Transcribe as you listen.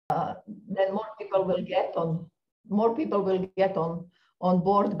then more people will get on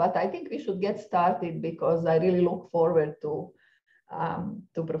board. But I think we should get started because I really look forward to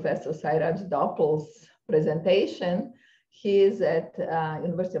Professor Sairaj Dhople's presentation. He is at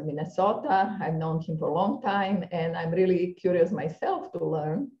University of Minnesota. I've known him for a long time, and I'm really curious myself to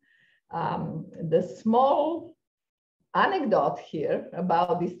learn. The small anecdote here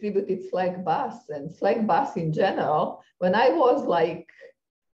about distributed Slack bus and Slack bus in general, when I was like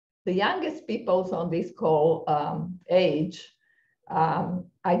the youngest people on this call age,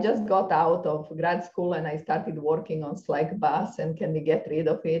 I just got out of grad school and I started working on Slack bus and can we get rid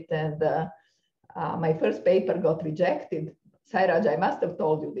of it? And my first paper got rejected. Sairaj, I must have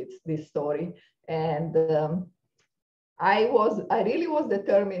told you this story. And I really was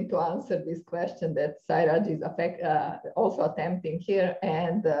determined to answer this question that Sairaj is also attempting here.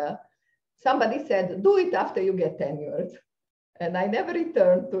 And somebody said, do it after you get tenured. And I never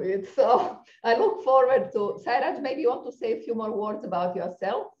returned to it. So I look forward to, Sairaj, maybe you want to say a few more words about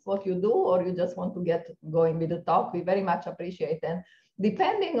yourself, what you do, or you just want to get going with the talk. We very much appreciate it. And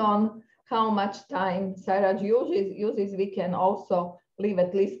depending on how much time Sairaj uses, we can also leave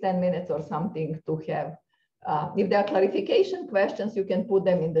at least 10 minutes or something to have. If there are clarification questions, you can put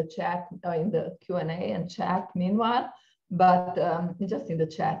them in the chat, in the Q&A and chat meanwhile. But just in the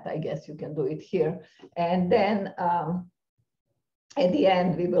chat, I guess you can do it here. And then at the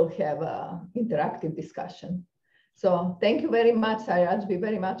end, we will have an interactive discussion. So thank you very much, Sairaj. We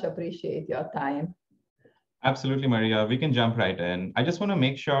very much appreciate your time. Absolutely, Maria. We can jump right in. I just want to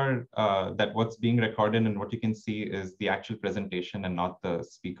make sure that what's being recorded and what you can see is the actual presentation and not the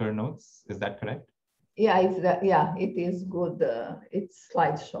speaker notes. Is that correct? Yeah, it is good. It's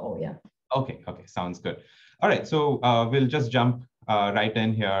slideshow, yeah. Okay, sounds good. All right, so we'll just jump right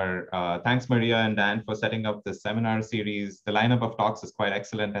in here. Thanks, Maria and Dan, for setting up this seminar series. The lineup of talks is quite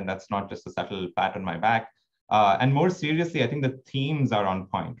excellent, and that's not just a subtle pat on my back. And more seriously, I think the themes are on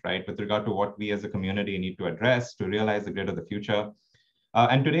point, right, with regard to what we as a community need to address to realize the grid of the future.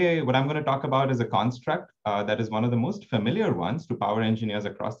 And today, what I'm going to talk about is a construct that is one of the most familiar ones to power engineers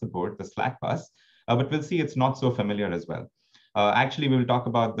across the board, the Slack bus. But we'll see it's not so familiar as well. Actually, we will talk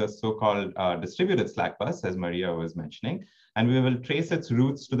about the so-called distributed Slack bus, as Maria was mentioning, and we will trace its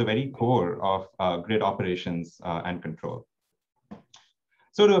roots to the very core of grid operations and control.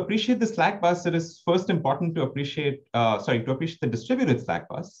 So to appreciate the Slack bus, it is first important to appreciate, to appreciate the distributed Slack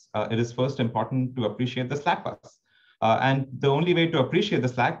bus, it is first important to appreciate the Slack bus. And the only way to appreciate the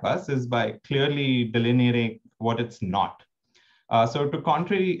Slack bus is by clearly delineating what it's not. So to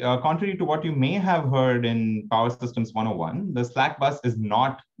contrary to what you may have heard in Power Systems 101, the Slack bus is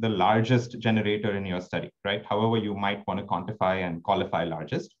not the largest generator in your study, right? However, you might want to quantify and qualify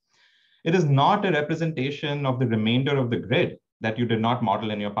largest. It is not a representation of the remainder of the grid that you did not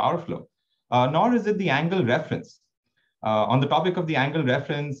model in your power flow, nor is it the angle reference. On the topic of the angle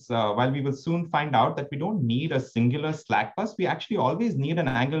reference, while we will soon find out that we don't need a singular Slack bus, we actually always need an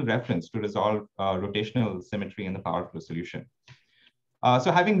angle reference to resolve rotational symmetry in the power flow solution.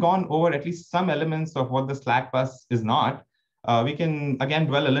 So having gone over at least some elements of what the Slack bus is not, we can again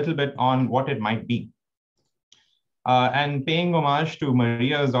dwell a little bit on what it might be. And paying homage to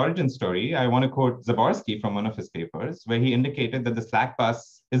Maria's origin story, I want to quote Zaborski from one of his papers, where he indicated that the Slack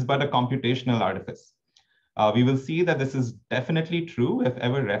bus is but a computational artifice. We will see that this is definitely true if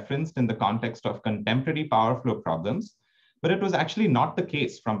ever referenced in the context of contemporary power flow problems, but it was actually not the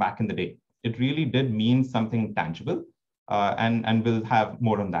case from back in the day. It really did mean something tangible. And we'll have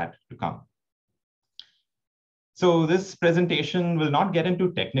more on that to come. So this presentation will not get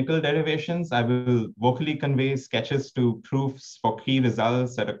into technical derivations. I will vocally convey sketches to proofs for key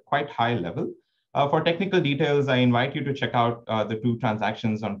results at a quite high level. For technical details, I invite you to check out the two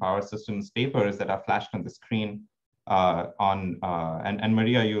transactions on Power Systems papers that are flashed on the screen. And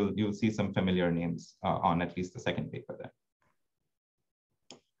Maria, you'll see some familiar names on at least the second paper there.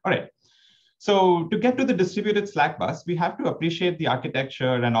 All right. So to get to the distributed Slack bus, we have to appreciate the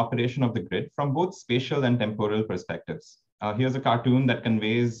architecture and operation of the grid from both spatial and temporal perspectives. Here's a cartoon that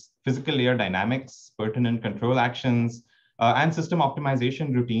conveys physical layer dynamics, pertinent control actions, and system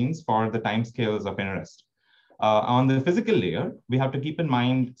optimization routines for the timescales of interest. On the physical layer, we have to keep in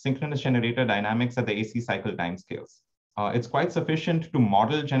mind synchronous generator dynamics at the AC cycle timescales. It's quite sufficient to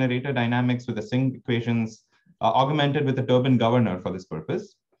model generator dynamics with the sync equations augmented with a turbine governor for this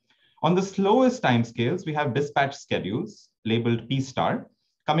purpose. On the slowest timescales, we have dispatch schedules labeled P star,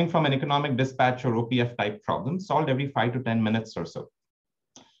 coming from an economic dispatch or OPF type problem solved every 5 to 10 minutes or so.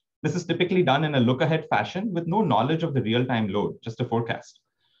 This is typically done in a look-ahead fashion with no knowledge of the real-time load, just a forecast.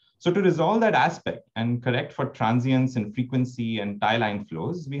 So to resolve that aspect and correct for transients in frequency and tie line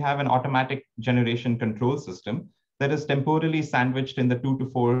flows, we have an automatic generation control system that is temporally sandwiched in the 2 to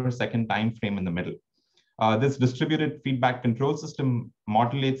 4 second time frame in the middle. This distributed feedback control system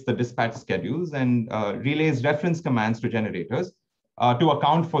modulates the dispatch schedules and relays reference commands to generators to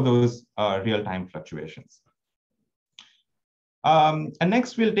account for those real-time fluctuations. And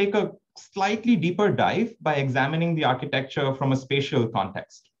next, we'll take a slightly deeper dive by examining the architecture from a spatial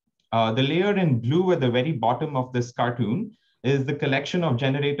context. The layer in blue at the very bottom of this cartoon is the collection of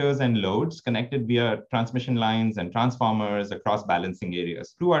generators and loads connected via transmission lines and transformers across balancing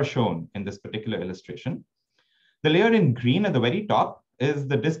areas. Two are shown in this particular illustration. The layer in green at the very top is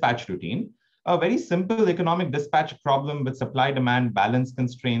the dispatch routine. A very simple economic dispatch problem with supply-demand balance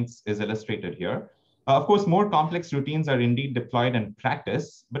constraints is illustrated here. Of course, more complex routines are indeed deployed in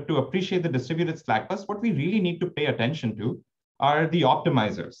practice, but to appreciate the distributed slack bus, what we really need to pay attention to are the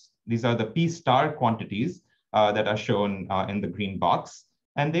optimizers. These are the P star quantities that are shown in the green box,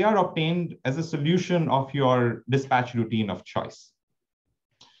 and they are obtained as a solution of your dispatch routine of choice.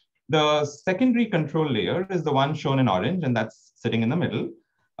 The secondary control layer is the one shown in orange, and that's sitting in the middle.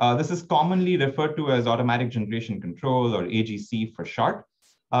 This is commonly referred to as automatic generation control, or AGC for short.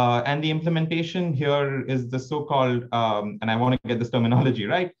 And the implementation here is the so-called, and I want to get this terminology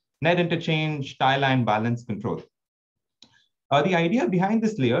right, net interchange tie line balance control. The idea behind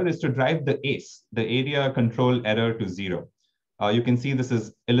this layer is to drive the ACE, the area control error, to zero. You can see this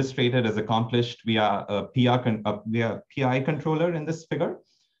is illustrated as accomplished via a PI controller in this figure.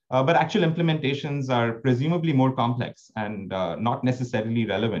 But actual implementations are presumably more complex and not necessarily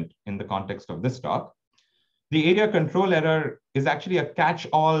relevant in the context of this talk. The area control error is actually a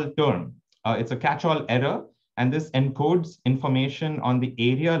catch-all term. It's a catch-all error, and this encodes information on the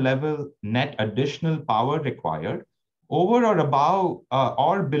area level net additional power required over or above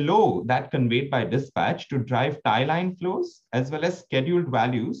or below that conveyed by dispatch to drive tie line flows, as well as scheduled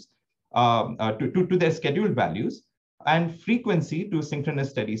values to their scheduled values, and frequency to synchronous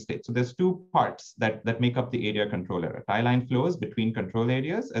steady state. So there's two parts that make up the area control error: tie line flows between control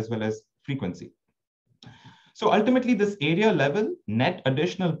areas, as well as frequency. So ultimately, this area level net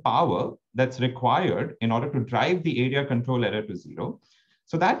additional power that's required in order to drive the area control error to zero.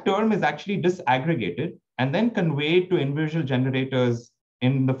 So that term is actually disaggregated and then conveyed to individual generators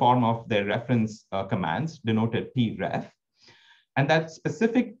in the form of their reference commands, denoted pref. And that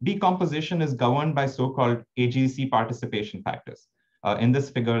specific decomposition is governed by so-called AGC participation factors. In this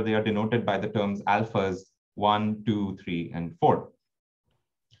figure, they are denoted by the terms alphas 1, 2, 3, and 4.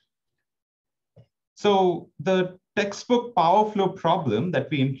 So the textbook power flow problem that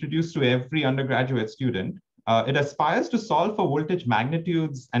we introduce to every undergraduate student, it aspires to solve for voltage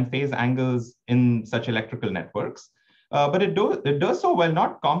magnitudes and phase angles in such electrical networks, but it does so while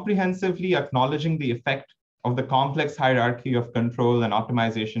not comprehensively acknowledging the effect of the complex hierarchy of control and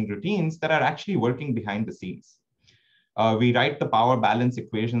optimization routines that are actually working behind the scenes. We write the power balance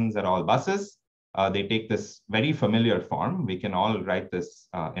equations at all buses. They take this very familiar form. We can all write this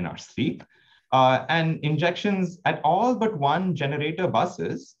in our sleep. And injections at all but one generator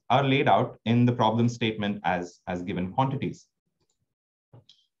buses are laid out in the problem statement as given quantities.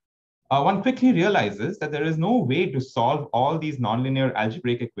 One quickly realizes that there is no way to solve all these nonlinear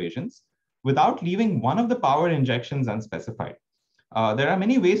algebraic equations without leaving one of the power injections unspecified. There are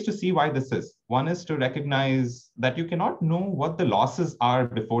many ways to see why this is. One is to recognize that you cannot know what the losses are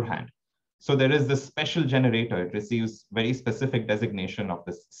beforehand. So there is this special generator. It receives very specific designation of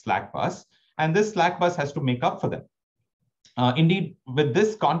this slack bus, and this slack bus has to make up for them. Indeed, with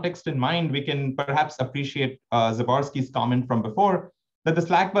this context in mind, we can perhaps appreciate Zaborski's comment from before that the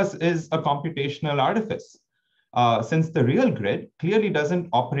slack bus is a computational artifice, since the real grid clearly doesn't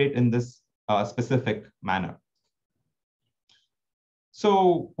operate in this specific manner.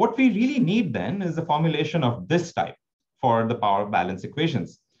 So what we really need then is a formulation of this type for the power balance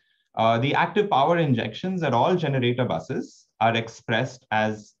equations. The active power injections at all generator buses are expressed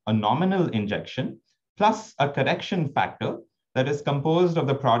as a nominal injection plus a correction factor that is composed of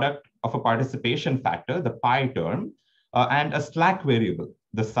the product of a participation factor, the pi term, and a slack variable,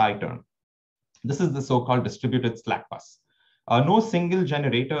 the psi term. This is the so-called distributed slack bus. No single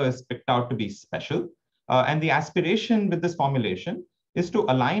generator is picked out to be special, and the aspiration with this formulation is to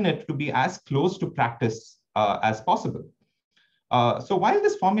align it to be as close to practice as possible. So while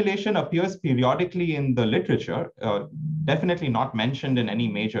this formulation appears periodically in the literature, definitely not mentioned in any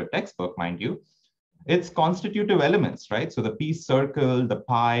major textbook, mind you, its constitutive elements, right? So the P circle, the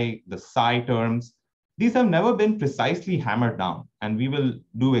pi, the psi terms, these have never been precisely hammered down, and we will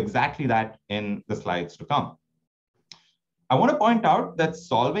do exactly that in the slides to come. I want to point out that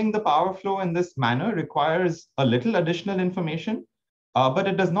solving the power flow in this manner requires a little additional information, but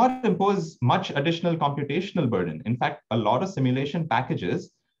it does not impose much additional computational burden. In fact, a lot of simulation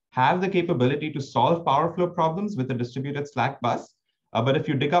packages have the capability to solve power flow problems with a distributed slack bus. But if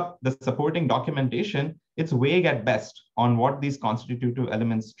you dig up the supporting documentation, it's vague at best on what these constitutive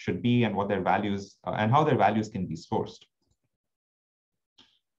elements should be and what their values and how their values can be sourced.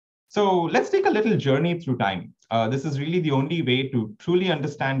 So let's take a little journey through time. This is really the only way to truly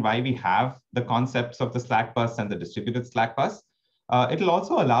understand why we have the concepts of the slack bus and the distributed slack bus. It'll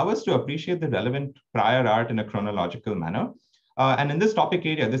also allow us to appreciate the relevant prior art in a chronological manner. And in this topic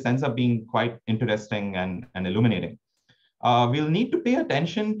area, this ends up being quite interesting and illuminating. We'll need to pay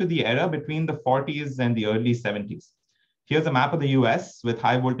attention to the era between the 40s and the early 70s. Here's a map of the US with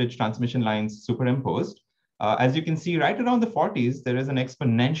high voltage transmission lines superimposed. As you can see, right around the 40s, there is an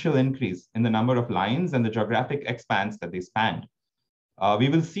exponential increase in the number of lines and the geographic expanse that they spanned. We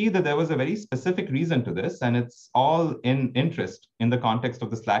will see that there was a very specific reason to this, and it's all in interest in the context of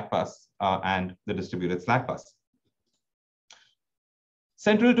the slack bus and the distributed slack bus.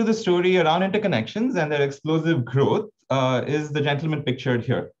 Central to the story around interconnections and their explosive growth is the gentleman pictured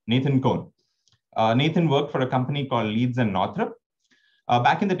here, Nathan Cohn. Nathan worked for a company called Leeds and Northrop.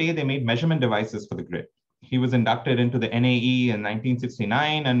 Back in the day, they made measurement devices for the grid. He was inducted into the NAE in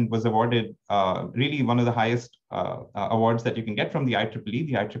 1969 and was awarded really one of the highest awards that you can get from the IEEE,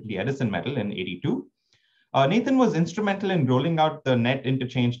 the IEEE Edison Medal in '82. Nathan was instrumental in rolling out the net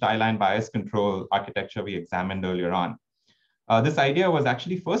interchange tie-line bias control architecture we examined earlier on. This idea was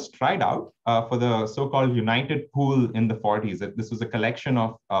actually first tried out for the so-called United Pool in the 40s. This was a collection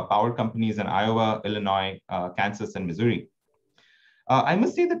of power companies in Iowa, Illinois, Kansas, and Missouri. I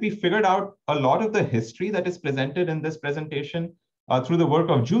must say that we figured out a lot of the history that is presented in this presentation through the work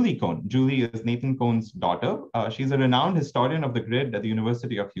of Julie Cohn. Julie is Nathan Cohn's daughter. She's a renowned historian of the grid at the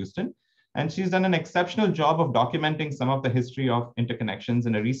University of Houston, and she's done an exceptional job of documenting some of the history of interconnections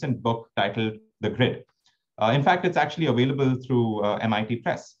in a recent book titled The Grid. In fact, it's actually available through MIT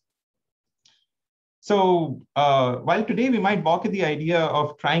Press. So while today we might balk at the idea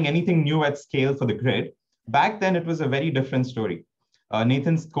of trying anything new at scale for the grid, back then it was a very different story.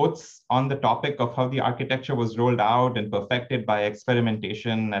 Nathan's quotes on the topic of how the architecture was rolled out and perfected by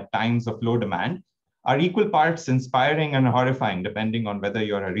experimentation at times of low demand are equal parts inspiring and horrifying, depending on whether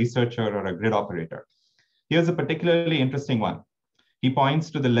you're a researcher or a grid operator. Here's a particularly interesting one. He points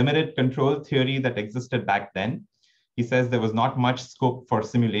to the limited control theory that existed back then. He says there was not much scope for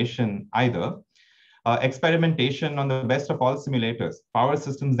simulation either. Experimentation on the best of all simulators, power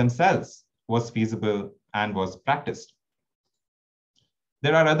systems themselves, was feasible and was practiced.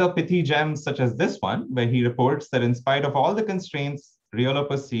 There are other pithy gems such as this one, where he reports that in spite of all the constraints, real or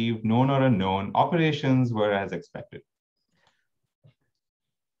perceived, known or unknown, operations were as expected.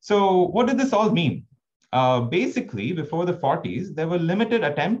 So what did this all mean? Basically, before the 40s, there were limited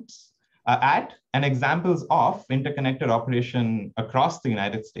attempts at and examples of interconnected operation across the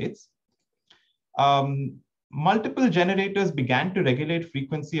United States. Multiple generators began to regulate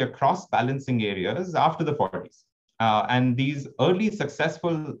frequency across balancing areas after the 40s. And these early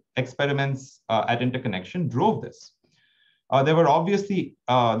successful experiments at interconnection drove this. There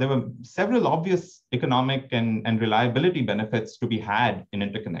were several obvious economic and reliability benefits to be had in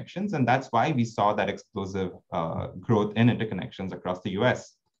interconnections, and that's why we saw that explosive growth in interconnections across the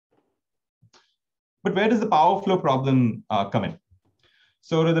US. But where does the power flow problem come in?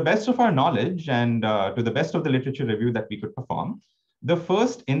 So to the best of our knowledge and to the best of the literature review that we could perform, the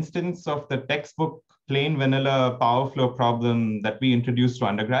first instance of the textbook plain vanilla power flow problem that we introduced to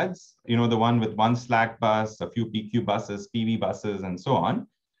undergrads, the one with one slack bus, a few PQ buses, PV buses, and so on,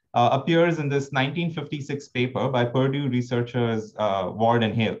 appears in this 1956 paper by Purdue researchers Ward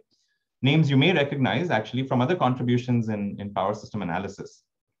and Hale, names you may recognize actually from other contributions in power system analysis.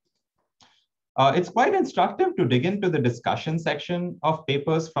 It's quite instructive to dig into the discussion section of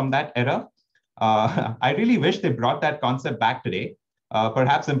papers from that era. I really wish they brought that concept back today.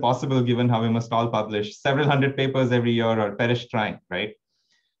 Perhaps impossible given how we must all publish several hundred papers every year or perish trying, right?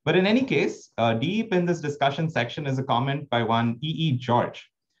 But in any case, deep in this discussion section is a comment by one E.E.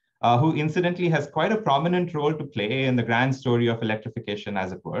 George, who incidentally has quite a prominent role to play in the grand story of electrification,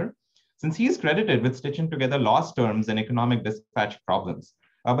 as it were, since he is credited with stitching together loss terms and economic dispatch problems.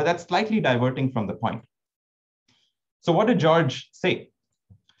 But that's slightly diverting from the point. So what did George say?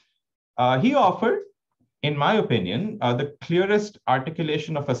 He offered, in my opinion, the clearest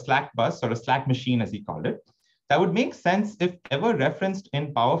articulation of a slack bus, or a slack machine, as he called it, that would make sense if ever referenced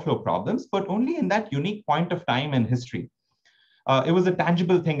in power flow problems, but only in that unique point of time in history. It was a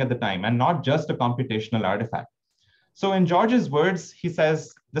tangible thing at the time and not just a computational artifact. So in George's words, he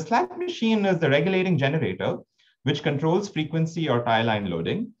says, the slack machine is the regulating generator, which controls frequency or tie line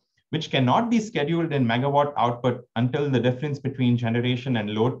loading, which cannot be scheduled in megawatt output until the difference between generation and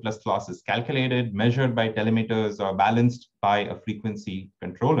load plus loss is calculated, measured by telemeters, or balanced by a frequency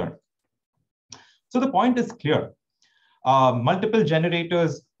controller. So the point is clear. Multiple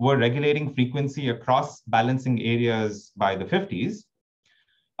generators were regulating frequency across balancing areas by the 50s.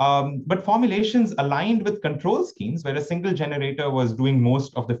 But formulations aligned with control schemes where a single generator was doing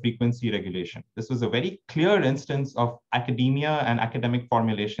most of the frequency regulation. This was a very clear instance of academia and academic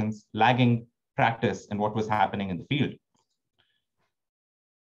formulations lagging practice and what was happening in the field.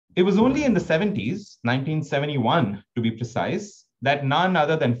 It was only in the 70s, 1971 to be precise, that none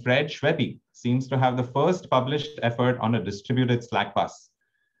other than Fred Schweppe seems to have the first published effort on a distributed slack bus.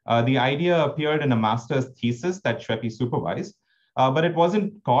 The idea appeared in a master's thesis that Schweppe supervised, but it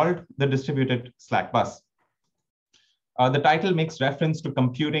wasn't called the distributed slack bus. The title makes reference to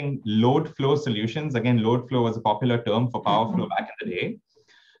computing load flow solutions. Again, load flow was a popular term for power flow back in the day,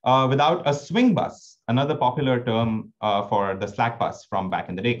 without a swing bus, another popular term for the slack bus from back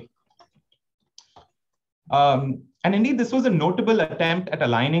in the day. And indeed, this was a notable attempt at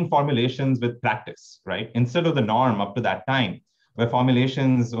aligning formulations with practice, right? Instead of the norm up to that time, where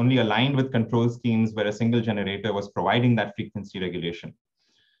formulations only aligned with control schemes where a single generator was providing that frequency regulation.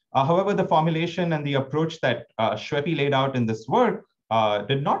 However, the formulation and the approach that Schweppe laid out in this work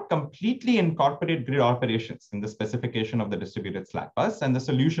did not completely incorporate grid operations in the specification of the distributed slack bus and the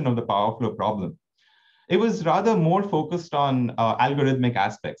solution of the power flow problem. It was rather more focused on algorithmic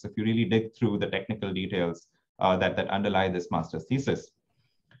aspects, if you really dig through the technical details that underlie this master's thesis.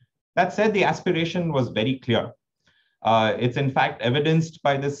 That said, the aspiration was very clear. It's in fact evidenced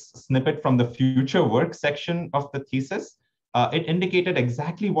by this snippet from the future work section of the thesis. It indicated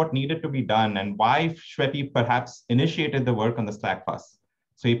exactly what needed to be done and why Schweppe perhaps initiated the work on the slack bus.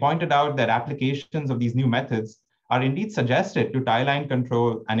 So he pointed out that applications of these new methods are indeed suggested to tie line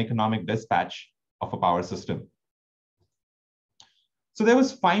control and economic dispatch of a power system. So there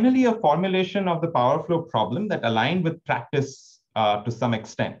was finally a formulation of the power flow problem that aligned with practice to some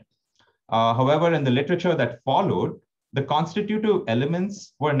extent. However, in the literature that followed, the constitutive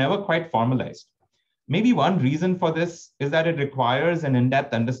elements were never quite formalized. Maybe one reason for this is that it requires an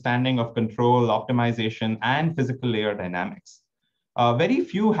in-depth understanding of control, optimization, and physical layer dynamics. Very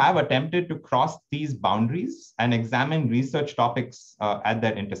few have attempted to cross these boundaries and examine research topics at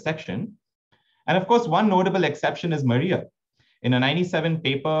their intersection. And of course, one notable exception is Maria. In a 97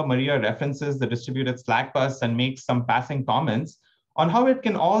 paper, Maria references the distributed slack bus and makes some passing comments on how it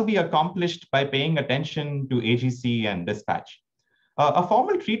can all be accomplished by paying attention to AGC and dispatch. A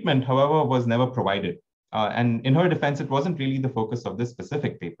formal treatment, however, was never provided. And in her defense, it wasn't really the focus of this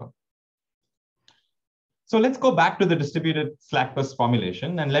specific paper. So let's go back to the distributed slack bus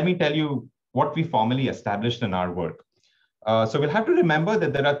formulation, and let me tell you what we formally established in our work. So we'll have to remember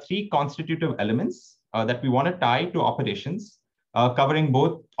that there are three constitutive elements that we want to tie to operations, covering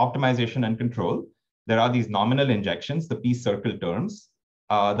both optimization and control. There are these nominal injections, the P circle terms,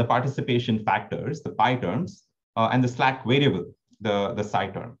 the participation factors, the pi terms, and the slack variable, the psi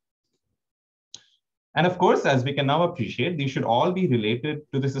term. And of course, as we can now appreciate, these should all be related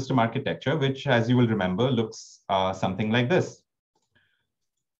to the system architecture, which, as you will remember, looks something like this.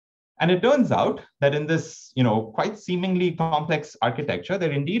 And it turns out that in this, quite seemingly complex architecture,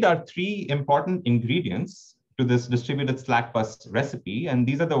 there indeed are three important ingredients to this distributed slack bus recipe. And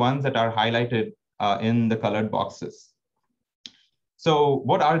these are the ones that are highlighted in the colored boxes. So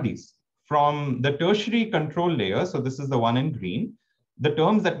what are these? From the tertiary control layer, so this is the one in green, the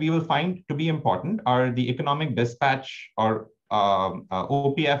terms that we will find to be important are the economic dispatch or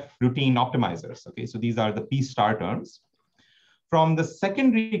OPF routine optimizers. Okay, so these are the P star terms. From the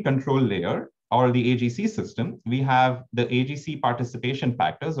secondary control layer or the AGC system, we have the AGC participation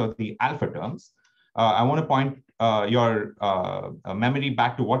factors or the alpha terms. I want to point your memory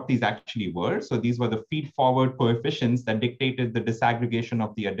back to what these actually were. So these were the feed-forward coefficients that dictated the disaggregation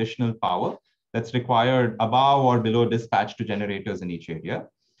of the additional power that's required above or below dispatch to generators in each area.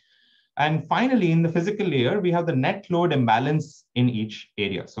 And finally, in the physical layer, we have the net load imbalance in each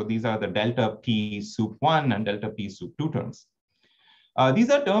area. So these are the delta P sup 1 and delta P sup 2 terms. These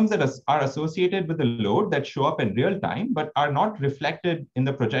are terms that are associated with the load that show up in real time, but are not reflected in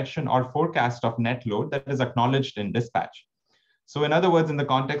the projection or forecast of net load that is acknowledged in dispatch. So in other words, in the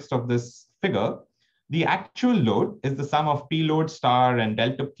context of this figure, the actual load is the sum of P load star and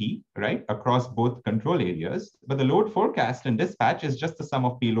delta P, right, across both control areas. But the load forecast in dispatch is just the sum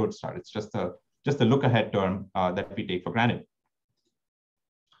of P load star. It's just a look ahead term that we take for granted.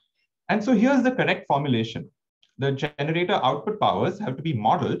 And so here's the correct formulation. the generator output powers have to be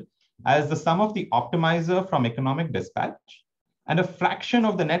modeled as the sum of the optimizer from economic dispatch and a fraction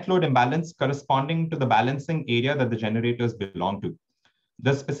of the net load imbalance corresponding to the balancing area that the generators belong to.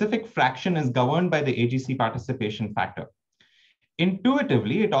 The specific fraction is governed by the AGC participation factor.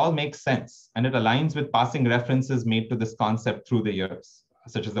 Intuitively, it all makes sense, and it aligns with passing references made to this concept through the years,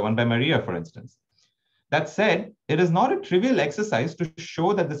 such as the one by Maria, for instance. That said, it is not a trivial exercise to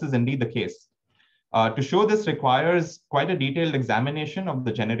show that this is indeed the case. To show this requires quite a detailed examination of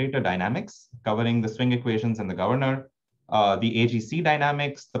the generator dynamics, covering the swing equations and the governor, the AGC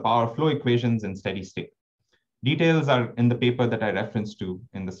dynamics, the power flow equations in steady state. Details are in the paper that I referenced to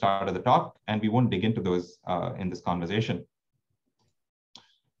in the start of the talk, and we won't dig into those in this conversation.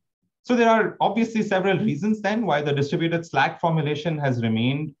 So there are obviously several reasons then why the distributed slack formulation has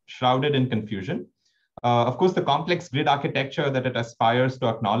remained shrouded in confusion. Of course, the complex grid architecture that it aspires to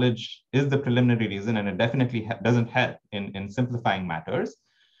acknowledge is the preliminary reason, and it definitely doesn't help in simplifying matters.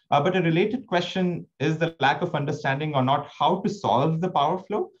 But a related question is the lack of understanding on not how to solve the power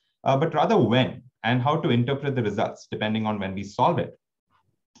flow, but rather when and how to interpret the results depending on when we solve it.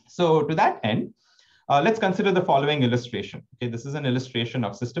 So to that end, let's consider the following illustration. Okay, this is an illustration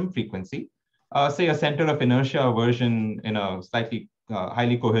of system frequency, say a center of inertia version in a slightly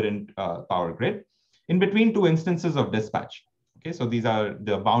highly coherent power grid in between two instances of dispatch. Okay, so these are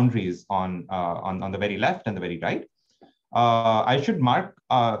the boundaries on the very left and the very right. I should mark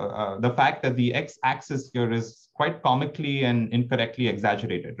the fact that the x-axis here is quite comically and incorrectly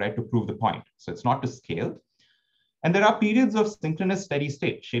exaggerated, right, to prove the point. So it's not to scale. And there are periods of synchronous steady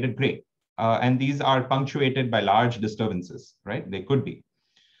state, shaded gray. And these are punctuated by large disturbances, right? They could be.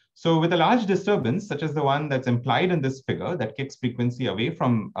 So with a large disturbance, such as the one that's implied in this figure that kicks frequency away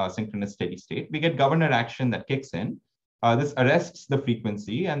from synchronous steady state, we get governor action that kicks in. This arrests the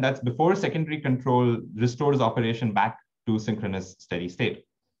frequency, and that's before secondary control restores operation back to synchronous steady state.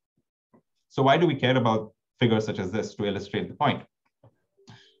 So why do we care about figures such as this to illustrate the point?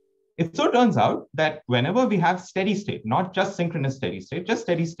 It so turns out that whenever we have steady state, not just synchronous steady state, just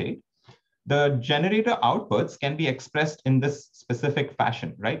steady state, the generator outputs can be expressed in this specific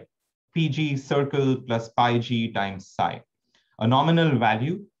fashion, right? PG circle plus pi g times psi, a nominal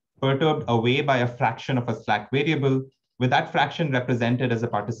value perturbed away by a fraction of a slack variable, with that fraction represented as a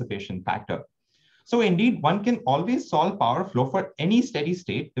participation factor. So indeed, one can always solve power flow for any steady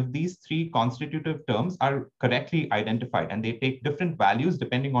state if these three constitutive terms are correctly identified, and they take different values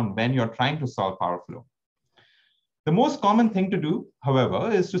depending on when you're trying to solve power flow. The most common thing to do,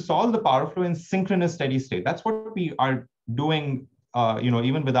 however, is to solve the power flow in synchronous steady state. That's what we are doing,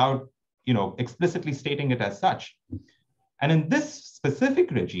 even without, explicitly stating it as such. And in this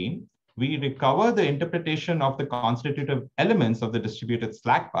specific regime, we recover the interpretation of the constitutive elements of the distributed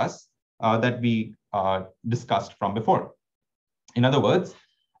slack bus that we discussed from before. In other words,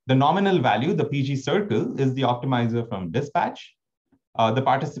 the nominal value, the PG circle, is the optimizer from dispatch. The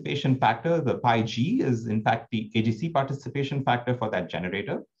participation factor, the pi g, is in fact the AGC participation factor for that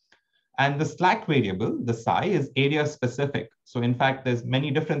generator. And the slack variable, the psi, is area specific. So in fact, there's many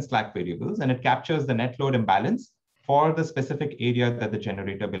different slack variables, and it captures the net load imbalance for the specific area that the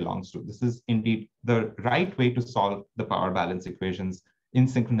generator belongs to. This is indeed the right way to solve the power balance equations in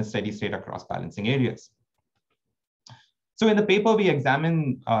synchronous steady state across balancing areas. So in the paper, we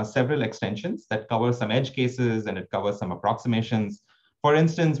examine several extensions that cover some edge cases, and it covers some approximations. For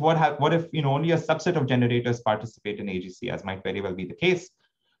instance, what if only a subset of generators participate in AGC, as might very well be the case?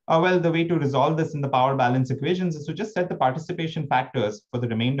 Well, the way to resolve this in the power balance equations is to just set the participation factors for the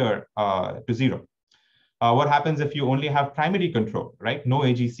remainder to 0. What happens if you only have primary control, right? No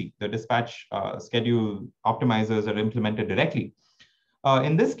AGC. The dispatch schedule optimizers are implemented directly.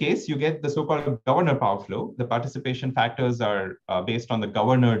 In this case, you get the so-called governor power flow. The participation factors are based on the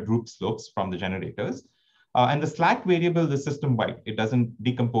governor droop slopes from the generators. And the slack variable is system-wide. It doesn't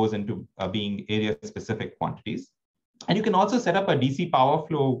decompose into being area-specific quantities. And you can also set up a DC power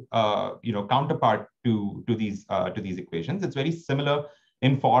flow, counterpart to these equations. It's very similar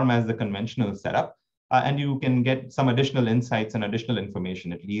in form as the conventional setup. And you can get some additional insights and additional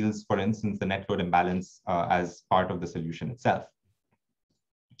information. It yields, for instance, the net load imbalance as part of the solution itself.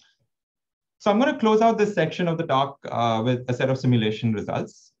 So I'm going to close out this section of the talk with a set of simulation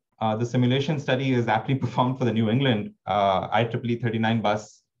results. The simulation study is aptly performed for the New England IEEE 39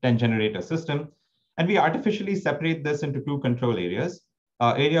 bus 10 generator system. And we artificially separate this into two control areas.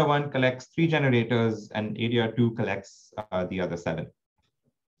 Area 1 collects 3 generators, and area 2 collects the other 7.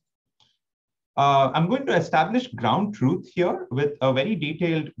 I'm going to establish ground truth here with a very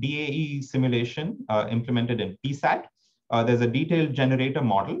detailed DAE simulation implemented in PSAT. There's a detailed generator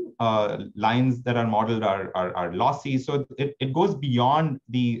model. Lines that are modeled are lossy. So it goes beyond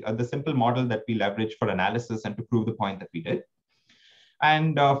the simple model that we leverage for analysis and to prove the point that we did.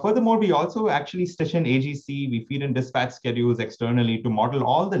 And furthermore, we also actually stitch in AGC. We feed in dispatch schedules externally to model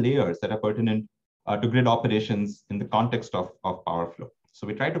all the layers that are pertinent to grid operations in the context of power flow. So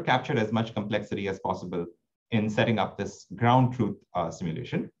we try to capture as much complexity as possible in setting up this ground truth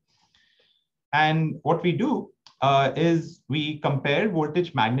simulation. And what we do is we compare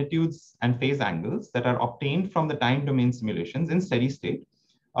voltage magnitudes and phase angles that are obtained from the time domain simulations in steady state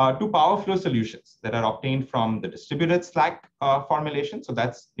to power flow solutions that are obtained from the distributed slack formulation. So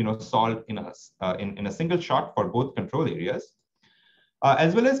that's solved in a single shot for both control areas,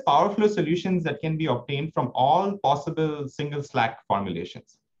 as well as power flow solutions that can be obtained from all possible single slack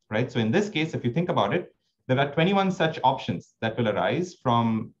formulations, right? So in this case, if you think about it, there are 21 such options that will arise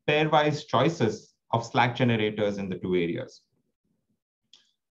from pairwise choices of slack generators in the two areas.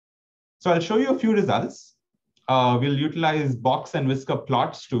 So I'll show you a few results. We'll utilize box and whisker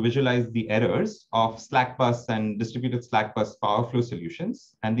plots to visualize the errors of slack bus and distributed slack bus power flow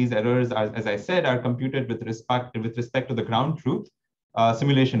solutions. And these errors, as I said, are computed with respect to the ground truth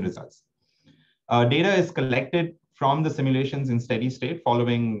simulation results. Data is collected from the simulations in steady state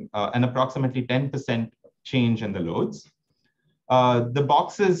following an approximately 10% change in the loads. The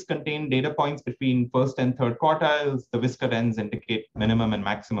boxes contain data points between first and third quartiles. The whisker ends indicate minimum and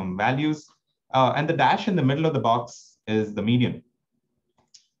maximum values. And the dash in the middle of the box is the median.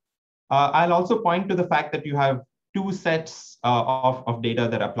 I'll also point to the fact that you have two sets of data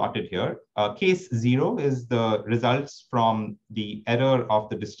that are plotted here. Case 0 is the results from the error of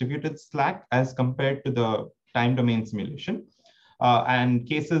the distributed slack as compared to the time domain simulation. And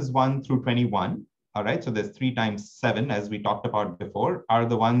cases 1 through 21, all right, so there's 3 times 7, as we talked about before, are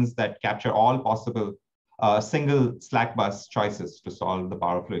the ones that capture all possible single slack bus choices to solve the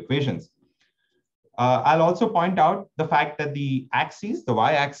power flow equations. I'll also point out the fact that the axes, the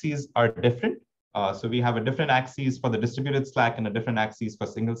y-axes, are different. So we have a different axis for the distributed slack and a different axis for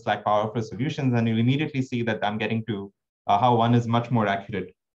single slack power flow solutions. And you'll immediately see that I'm getting to how one is much more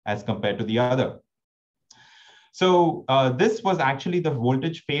accurate as compared to the other. So this was actually the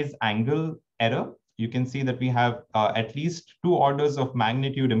voltage phase angle error. You can see that we have at least 2 orders of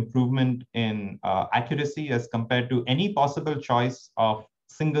magnitude improvement in accuracy as compared to any possible choice of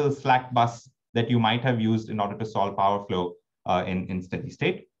single slack bus that you might have used in order to solve power flow in steady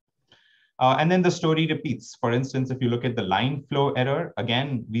state. And then the story repeats. For instance, if you look at the line flow error,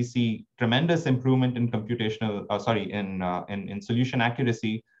 again, we see tremendous improvement in computational, in solution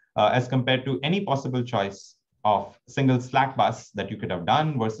accuracy as compared to any possible choice of single slack bus that you could have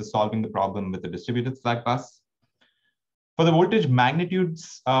done versus solving the problem with the distributed slack bus. For the voltage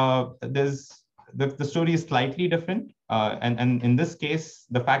magnitudes, the story is slightly different. And in this case,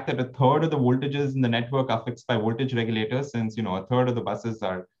 the fact that 1/3 of the voltages in the network are fixed by voltage regulators, since 1/3 of the buses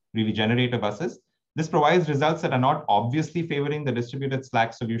are really generator buses, this provides results that are not obviously favoring the distributed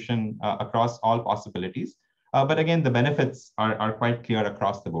slack solution across all possibilities. But again, the benefits are quite clear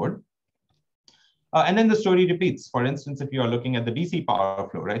across the board. And then the story repeats. For instance, if you are looking at the DC power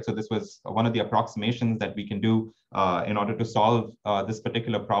flow, right? So this was one of the approximations that we can do in order to solve this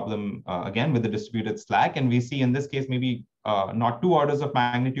particular problem, again, with the distributed slack. And we see in this case, maybe not 2 orders of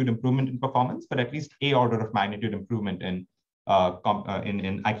magnitude improvement in performance, but at least a order of magnitude improvement in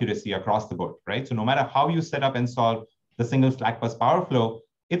accuracy across the board, right? So no matter how you set up and solve the single slack bus power flow,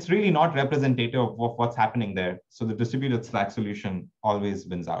 it's really not representative of what's happening there. So the distributed slack solution always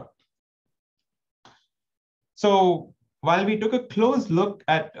wins out. So while we took a close look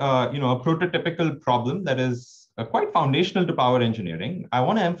at a prototypical problem that is quite foundational to power engineering, I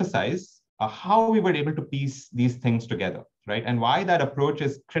want to emphasize how we were able to piece these things together, right? And why that approach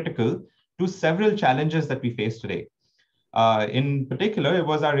is critical to several challenges that we face today. In particular, it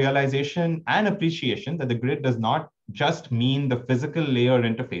was our realization and appreciation that the grid does not just mean the physical layer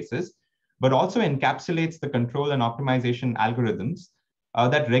interfaces, but also encapsulates the control and optimization algorithms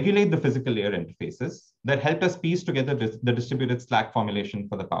that regulate the physical layer interfaces that helped us piece together the distributed slack formulation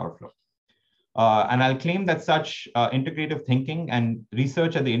for the power flow. And I'll claim that such integrative thinking and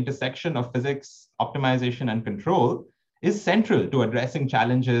research at the intersection of physics, optimization, and control is central to addressing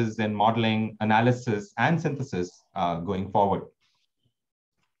challenges in modeling, analysis, and synthesis going forward.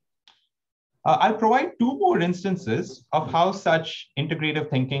 I'll provide 2 more instances of how such integrative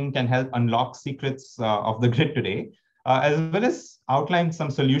thinking can help unlock secrets of the grid today, as well as outline some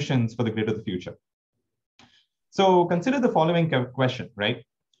solutions for the grid of the future. So consider the following question, right?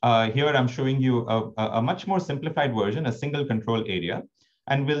 Here I'm showing you a much more simplified version, a single control area.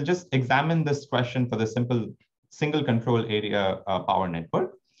 And we'll just examine this question for the simple single control area power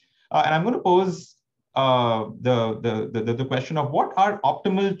network. And I'm going to pose the question of what are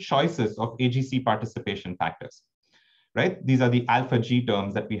optimal choices of AGC participation factors, right? These are the alpha G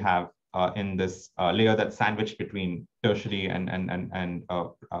terms that we have in this layer that's sandwiched between tertiary and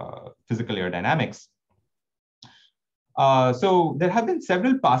physical aerodynamics. So there have been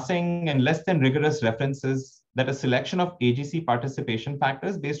several passing and less than rigorous references that a selection of AGC participation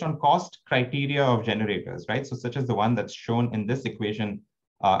factors based on cost criteria of generators, right? So such as the one that's shown in this equation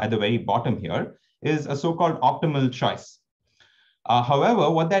at the very bottom here is a so-called optimal choice. However,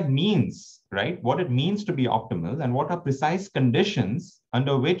 what that means, right? What it means to be optimal and what are precise conditions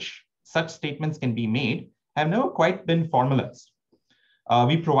under which such statements can be made have never quite been formalized.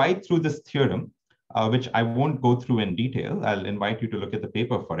 We provide through this theorem, which I won't go through in detail. I'll invite you to look at the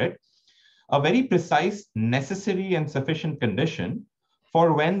paper for it. A very precise, necessary, and sufficient condition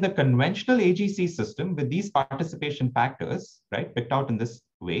for when the conventional AGC system with these participation factors, right, picked out in this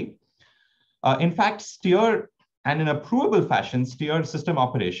way, in fact, steer and in a provable fashion, steer system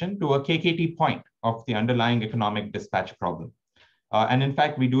operation to a KKT point of the underlying economic dispatch problem. And in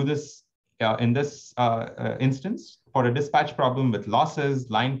fact, we do this in this instance for a dispatch problem with losses,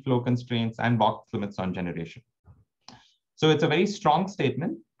 line flow constraints, and box limits on generation. So it's a very strong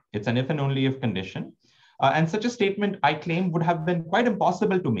statement. It's an if and only if condition. And such a statement, I claim, would have been quite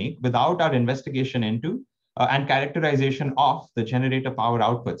impossible to make without our investigation into and characterization of the generator power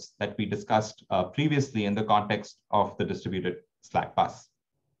outputs that we discussed previously in the context of the distributed slack bus.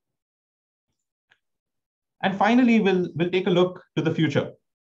 And finally, we'll take a look to the future.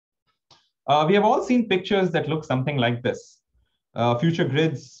 We have all seen pictures that look something like this. Future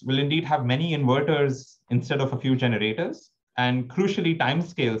grids will indeed have many inverters instead of a few generators, and crucially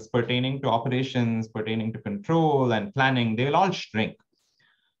timescales pertaining to operations, pertaining to control and planning, they will all shrink.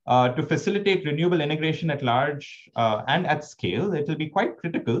 To facilitate renewable integration at large and at scale, it will be quite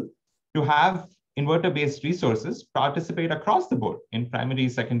critical to have inverter-based resources participate across the board in primary,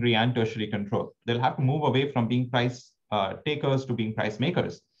 secondary, and tertiary control. They'll have to move away from being price takers to being price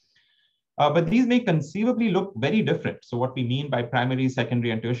makers. But these may conceivably look very different. So what we mean by primary,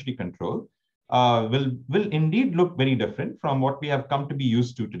 secondary, and tertiary control will indeed look very different from what we have come to be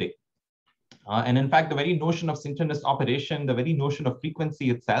used to today. And in fact, the very notion of synchronous operation, the very notion of frequency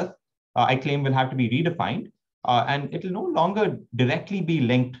itself, I claim will have to be redefined. And it will no longer directly be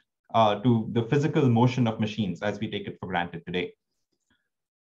linked to the physical motion of machines as we take it for granted today.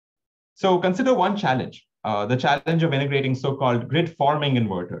 So consider one challenge, the challenge of integrating so-called grid forming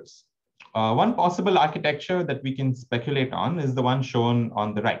inverters. One possible architecture that we can speculate on is the one shown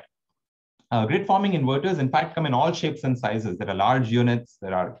on the right. Grid forming inverters, in fact, come in all shapes and sizes. There are large units,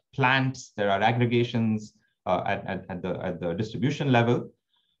 there are plants, there are aggregations at the distribution level.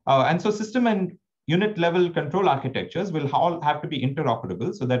 And so system and unit level control architectures will all have to be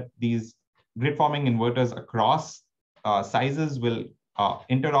interoperable so that these grid forming inverters across sizes will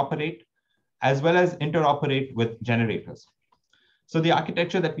interoperate as well as interoperate with generators. So the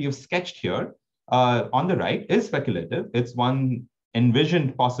architecture that we have sketched here on the right is speculative. It's one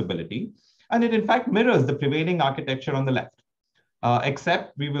envisioned possibility. And it in fact mirrors the prevailing architecture on the left,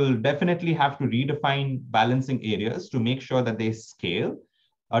 except we will definitely have to redefine balancing areas to make sure that they scale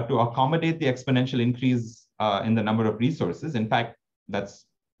to accommodate the exponential increase in the number of resources. In fact, that's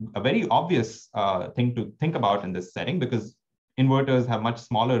a very obvious thing to think about in this setting because inverters have much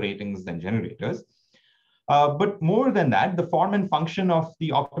smaller ratings than generators. But more than that, the form and function of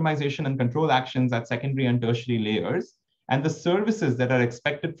the optimization and control actions at secondary and tertiary layers and the services that are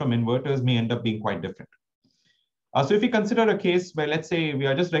expected from inverters may end up being quite different. So if you consider a case where, let's say, we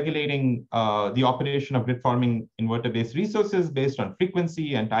are just regulating the operation of grid forming inverter-based resources based on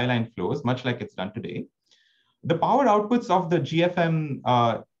frequency and tie line flows, much like it's done today, the power outputs of the GFM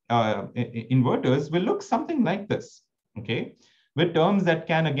inverters will look something like this, okay? With terms that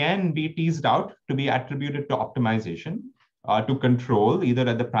can again be teased out to be attributed to optimization, to control, either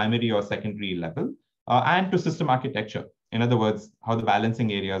at the primary or secondary level, and to system architecture. In other words, how the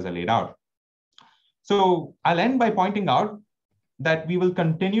balancing areas are laid out. So I'll end by pointing out that we will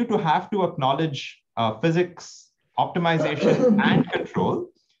continue to have to acknowledge physics, optimization, and control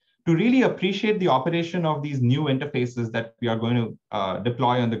to really appreciate the operation of these new interfaces that we are going to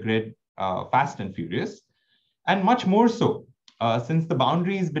deploy on the grid fast and furious, and much more so since the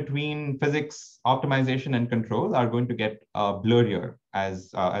boundaries between physics, optimization, and control are going to get blurrier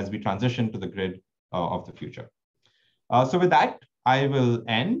as we transition to the grid of the future. So with that, I will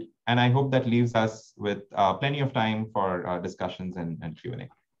end, and I hope that leaves us with plenty of time for discussions and Q&A.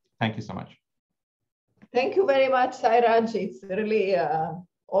 Thank you so much. Thank you very much, Sairaj. It's really all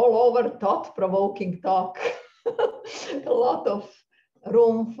over thought-provoking talk. a lot of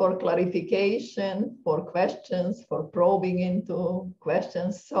room for clarification, for questions, for probing into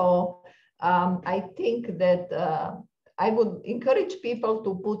questions. So I think that I would encourage people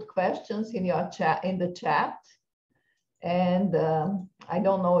to put questions in your chat, in the chat. And I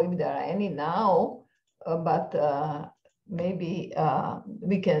don't know if there are any now, but maybe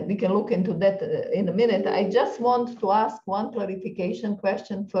we can look into that in a minute. I just want to ask one clarification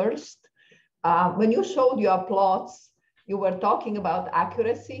question first. When you showed your plots, you were talking about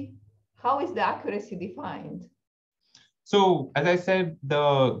accuracy. How is the accuracy defined? So as I said,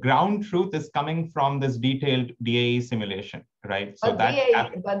 the ground truth is coming from this detailed DAE simulation, right? So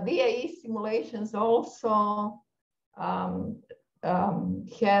but DAE simulations also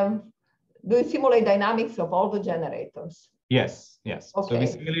do you simulate dynamics of all the generators? Yes, yes. Okay. So we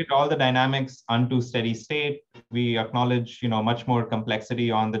simulate all the dynamics unto steady state. We acknowledge, much more complexity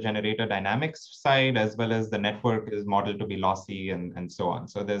on the generator dynamics side, as well as the network is modeled to be lossy and so on.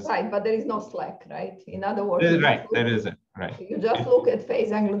 So there's right, but there is no slack, right? In other words, right, there isn't, right? You just look at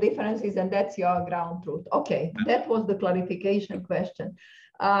phase angle differences, and that's your ground truth. Okay, that was the clarification question.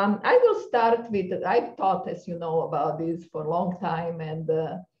 I will start with, I've taught, as you know, about this for a long time, and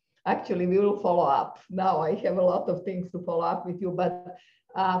actually we will follow up. Now I have a lot of things to follow up with you, but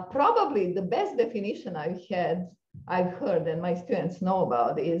probably the best definition I've heard, and my students know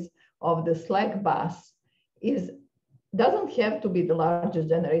about, is of the slack bus doesn't have to be the largest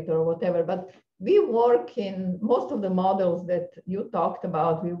generator or whatever, but we work in most of the models that you talked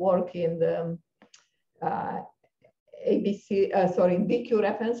about. We work in the DQ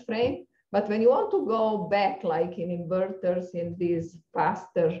reference frame. But when you want to go back, like in inverters, in these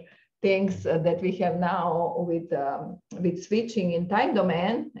faster things that we have now with switching in time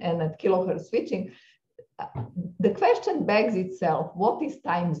domain and at kilohertz switching, the question begs itself: what is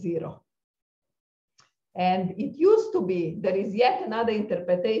time zero? And it used to be, there is yet another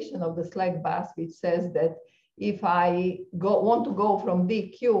interpretation of the slack bus, which says that if I want to go from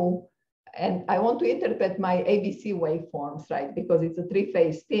DQ and I want to interpret my ABC waveforms, right? Because it's a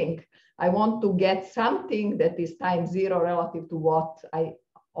three-phase thing. I want to get something that is time zero relative to what I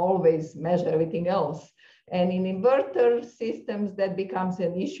always measure everything else. And in inverter systems, that becomes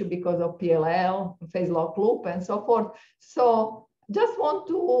an issue because of PLL, phase lock loop, and so forth. So just want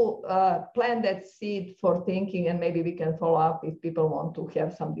to plant that seed for thinking, and maybe we can follow up if people want to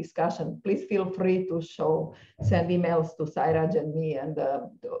have some discussion. Please feel free to send emails to Sairaj and me.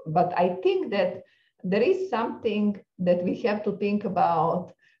 But I think that there is something that we have to think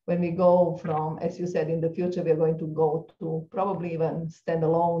about when we go from, as you said, in the future, we're going to go to probably even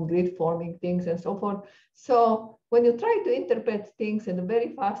standalone grid forming things and so forth. So when you try to interpret things in a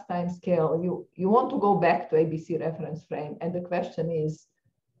very fast time scale, you want to go back to ABC reference frame. And the question is,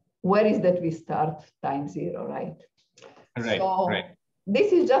 where is that we start time zero, right? Right, so right.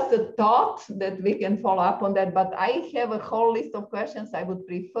 This is just a thought that we can follow up on that, but I have a whole list of questions. I would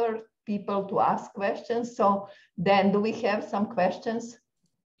prefer people to ask questions. So then, do we have some questions?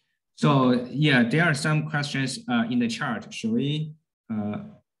 So yeah, there are some questions in the chat. Should we?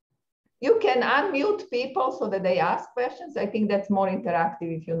 You can unmute people so that they ask questions. I think that's more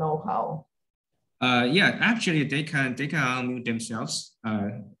interactive if you know how. Yeah, actually they can unmute themselves.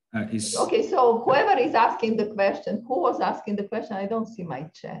 Okay, so whoever is asking the question, who was asking the question? I don't see my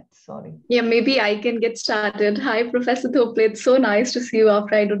chat, sorry. Yeah, maybe I can get started. Hi, Professor Dhople. It's so nice to see you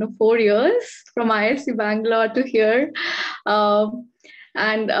after, I don't know, 4 years from ISC Bangalore to here.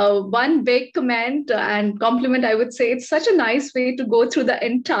 And one big comment and compliment, I would say, it's such a nice way to go through the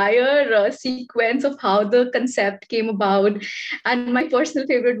entire sequence of how the concept came about. And my personal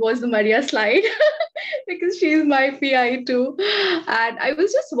favorite was the Maria slide because she's my PI too. And I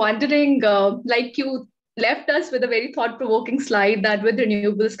was just wondering, like you left us with a very thought-provoking slide that with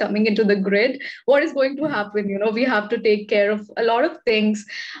renewables coming into the grid, what is going to happen? You know, we have to take care of a lot of things.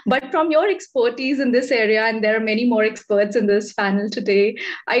 But from your expertise in this area, and there are many more experts in this panel today,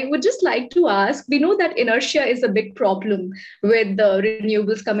 I would just like to ask, we know that inertia is a big problem with the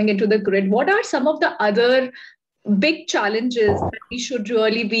renewables coming into the grid. What are some of the other big challenges that we should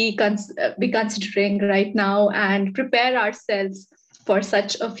really be considering right now and prepare ourselves for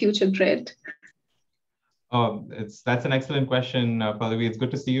such a future grid? That's an excellent question, Pallavi. It's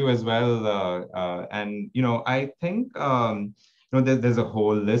good to see you as well. And I think there's a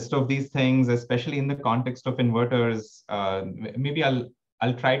whole list of these things, especially in the context of inverters. Maybe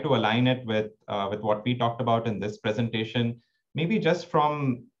I'll try to align it with what we talked about in this presentation. Maybe just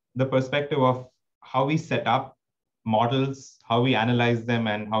from the perspective of how we set up models, how we analyze them,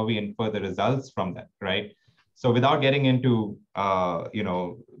 and how we infer the results from that, right? So without getting into,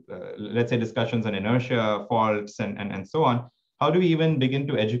 let's say discussions on inertia, faults, and so on, how do we even begin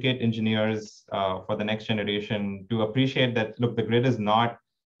to educate engineers for the next generation to appreciate that, look, the grid is not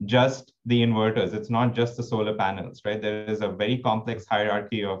just the inverters, it's not just the solar panels, right? There is a very complex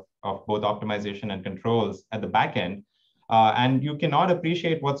hierarchy of both optimization and controls at the back end. And you cannot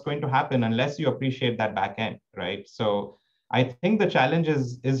appreciate what's going to happen unless you appreciate that back end, right? So I think the challenge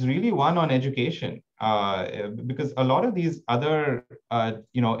is really one on education, because a lot of these other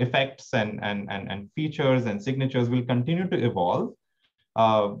effects and features and signatures will continue to evolve.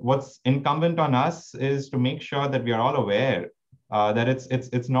 What's incumbent on us is to make sure that we are all aware that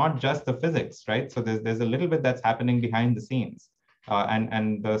it's not just the physics, right? So there's a little bit that's happening behind the scenes,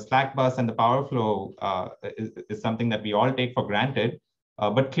 and the slack bus and the power flow is something that we all take for granted.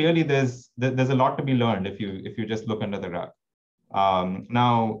 But clearly, there's a lot to be learned if you just look under the rug.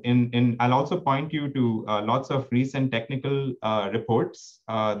 Now, I'll also point you to lots of recent technical reports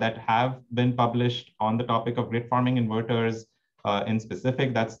that have been published on the topic of grid forming inverters. In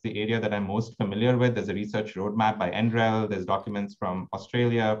specific, that's the area that I'm most familiar with. There's a research roadmap by NREL. There's documents from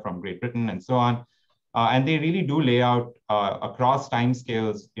Australia, from Great Britain, and so on. And they really do lay out across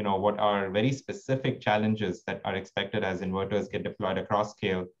timescales, what are very specific challenges that are expected as inverters get deployed across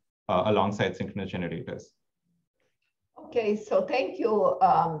scale alongside synchronous generators. Okay, so thank you,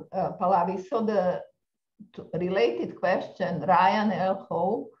 Pallavi. So the related question, Ryan,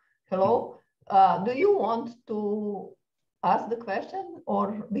 hello. Do you want to ask the question,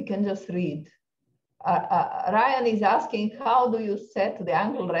 or we can just read? Ryan is asking, how do you set the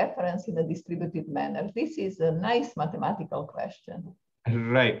angle reference in a distributed manner? This is a nice mathematical question.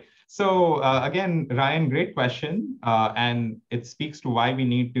 Right. So again, Ryan, great question. And it speaks to why we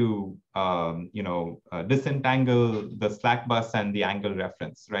need to, disentangle the slack bus and the angle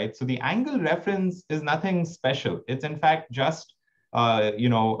reference, right? So the angle reference is nothing special. It's in fact just,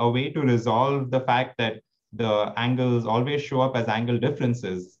 a way to resolve the fact that the angles always show up as angle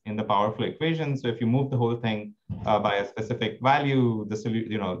differences in the power flow equation. So if you move the whole thing by a specific value, the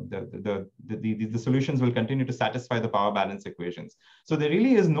solutions will continue to satisfy the power balance equations. So there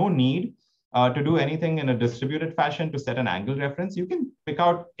really is no need to do anything in a distributed fashion to set an angle reference. You can pick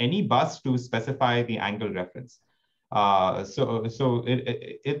out any bus to specify the angle reference. So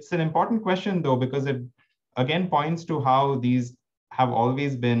it's an important question though, because it again points to how these have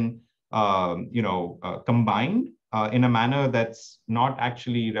always been combined in a manner that's not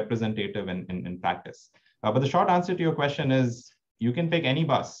actually representative in practice. But the short answer to your question is you can pick any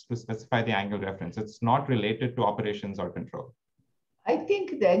bus to specify the angle reference. It's not related to operations or control. I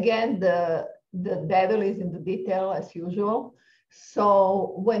think again, the devil is in the detail as usual.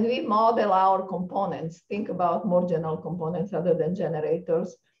 So when we model our components, think about more general components other than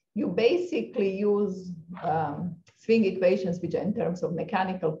generators, you basically use swing equations which are in terms of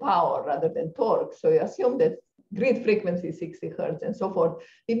mechanical power rather than torque. So you assume that grid frequency is 60 hertz and so forth.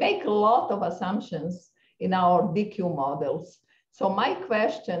 We make a lot of assumptions in our DQ models. So my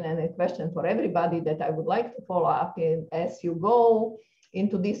question, and a question for everybody that I would like to follow up in as you go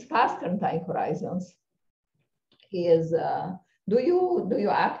into these faster time horizons is, do you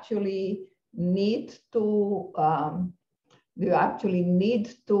actually need to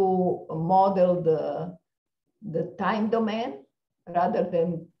model the time domain rather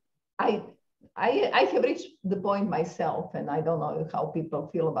than, I have reached the point myself, and I don't know how people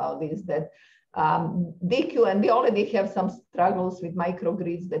feel about this, that DQ, and we already have some struggles with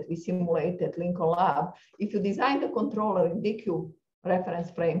microgrids that we simulate at Lincoln Lab. If you design the controller in DQ reference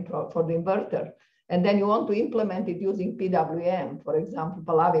frame for the inverter, and then you want to implement it using PWM, for example,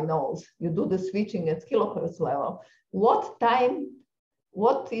 Pallavi knows, you do the switching at kilohertz level. What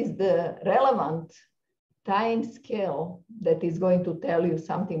is the relevant time scale that is going to tell you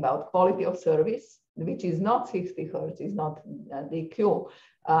something about quality of service, which is not 60 hertz, is not DQ.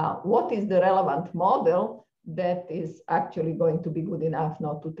 What is the relevant model that is actually going to be good enough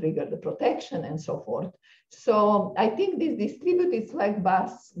not to trigger the protection and so forth. So I think this distributed slack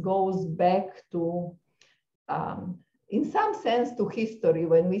bus goes back to, in some sense, to history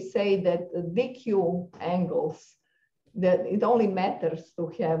when we say that DQ angles, that it only matters to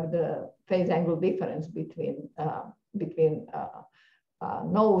have the phase angle difference between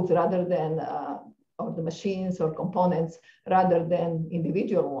nodes rather than, or the machines or components rather than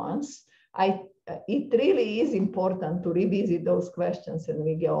individual ones. It really is important to revisit those questions, and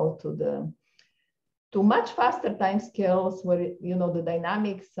we go to much faster time scales where the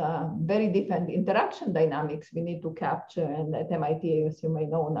dynamics are very different. Interaction dynamics we need to capture, and at MIT, as you may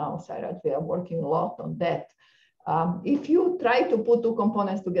know now, Sairaj, we are working a lot on that. If you try to put two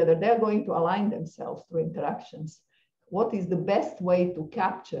components together, they're going to align themselves through interactions. What is the best way to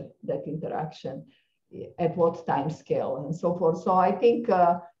capture that interaction at what time scale and so forth? So I think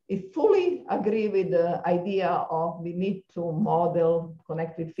I fully agree with the idea of we need to model,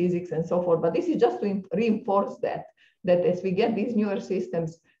 connect with physics and so forth. But this is just to reinforce that as we get these newer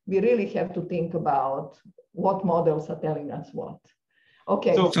systems, we really have to think about what models are telling us what.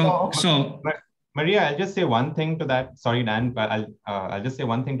 Okay. So Maria, I'll just say one thing to that. Sorry, Dan, but I'll just say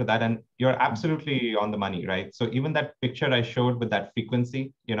one thing to that. And you're absolutely on the money, right? So even that picture I showed with that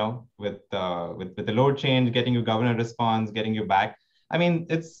frequency, you know, with the load change, getting you governor response, getting you back. I mean,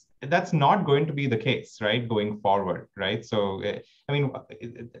 that's not going to be the case, right? Going forward, right? So, I mean,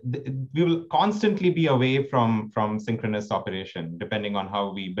 we will constantly be away from synchronous operation, depending on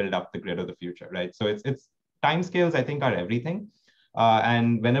how we build up the grid of the future, right? So it's timescales, I think, are everything.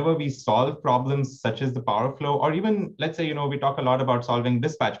 And whenever we solve problems such as the power flow, or even, let's say, you know, we talk a lot about solving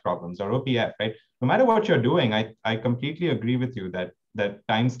dispatch problems or OPF, right? No matter what you're doing, I completely agree with you that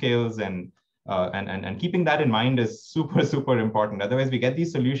timescales and keeping that in mind is super, super important. Otherwise, we get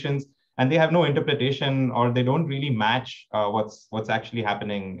these solutions and they have no interpretation, or they don't really match what's actually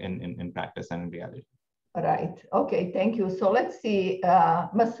happening in practice and in reality. Right. Okay. Thank you. So let's see.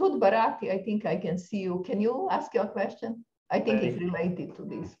 Masood Barati, I think I can see you. Can you ask your question? I think it's related to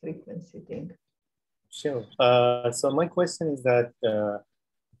this frequency thing. Sure. So my question is that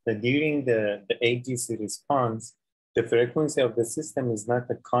during the AGC response, the frequency of the system is not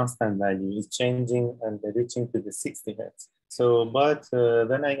a constant value. It's changing and reaching to the 60 Hertz. So, but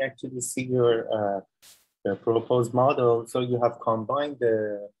when I actually see your the proposed model, so you have combined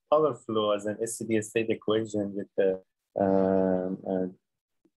the power flow as an SCD state equation with the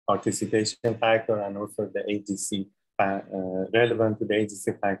participation factor and also the AGC. Relevant to the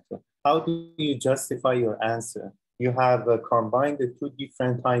AGC factor. How do you justify your answer? You have combined the two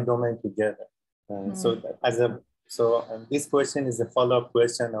different time domains together. So this question is a follow-up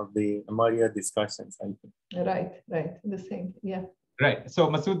question of the Maria discussions, I think. Right, the same, yeah. Right. So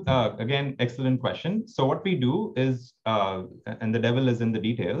Masood, again, excellent question. So what we do is, and the devil is in the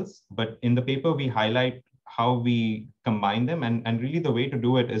details, but in the paper we highlight how we combine them, and really the way to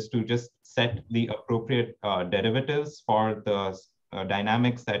do it is to just set the appropriate derivatives for the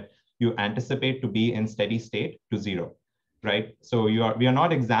dynamics that you anticipate to be in steady state to 0, right? So we are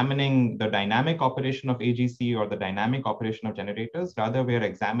not examining the dynamic operation of AGC or the dynamic operation of generators. Rather, we are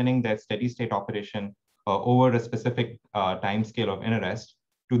examining their steady state operation over a specific time scale of interest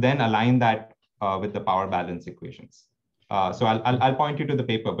to then align that with the power balance equations. So I'll point you to the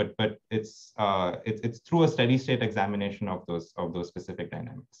paper, but it's through a steady state examination of those specific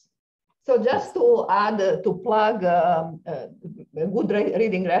dynamics. So just to add, to plug a good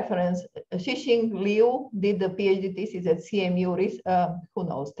reading reference, Xixing Liu did the PhD thesis at CMU, who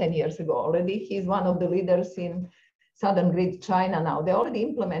knows, 10 years ago already. He's one of the leaders in Southern Grid China now. They're already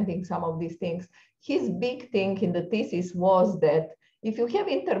implementing some of these things. His big thing in the thesis was that if you have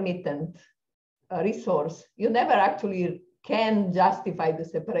intermittent resource, you never actually can justify the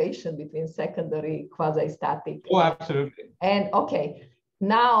separation between secondary quasi-static. Oh, absolutely. And okay,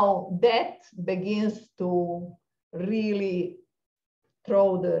 now that begins to really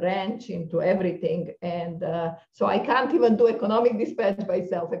throw the wrench into everything. And so I can't even do economic dispatch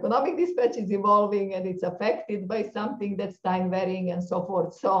myself. Economic dispatch is evolving and it's affected by something that's time varying and so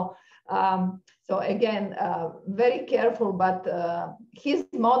forth. So so again, very careful, but his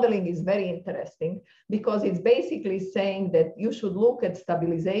modeling is very interesting because it's basically saying that you should look at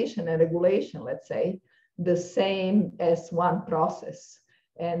stabilization and regulation, let's say, the same as one process.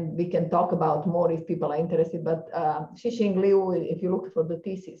 And we can talk about more if people are interested, but Xixing Liu, if you look for the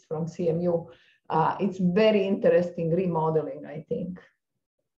thesis from CMU, it's very interesting remodeling, I think.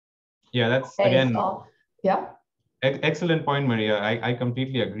 Yeah, that's again. Yeah. Excellent point, Maria. I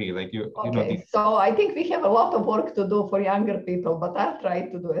completely agree. Like you know, so I think we have a lot of work to do for younger people, but I'll try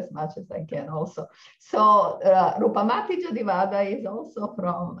to do as much as I can also. So Rupamati Jadivada is also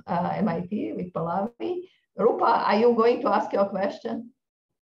from MIT with Pallavi. Rupa, are you going to ask your question?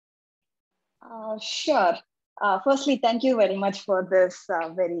 Sure. Firstly, thank you very much for this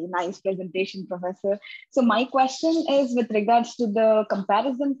very nice presentation, Professor. So my question is with regards to the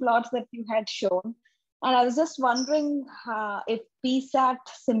comparison plots that you had shown. And I was just wondering if PSAT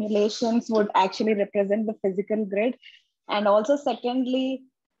simulations would actually represent the physical grid. And also secondly,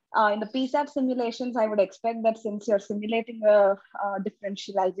 in the PSAT simulations, I would expect that since you're simulating a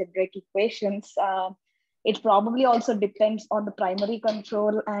differential algebraic equations, it probably also depends on the primary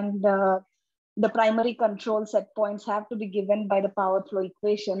control and the primary control set points have to be given by the power flow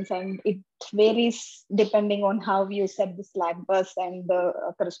equations, and it varies depending on how you set the slack bus and the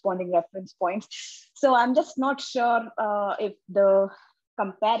corresponding reference points. So I'm just not sure if the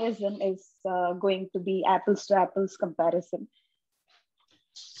comparison is going to be apples to apples comparison.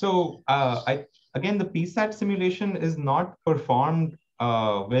 So again, the PSAT simulation is not performed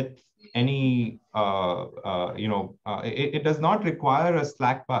with any, it does not require a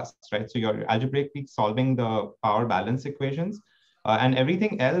slack bus, right? So you're algebraically solving the power balance equations, and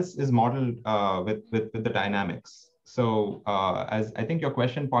everything else is modeled with the dynamics. So as I think your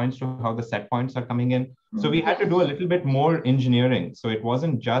question points to how the set points are coming in. So we had to do a little bit more engineering. So it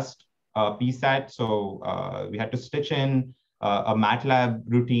wasn't just PSAT. So we had to stitch in a MATLAB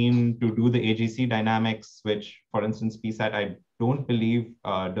routine to do the AGC dynamics, which, for instance, PSAT, I don't believe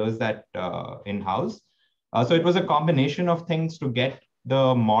does that in-house. So it was a combination of things to get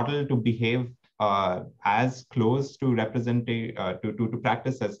the model to behave as close to to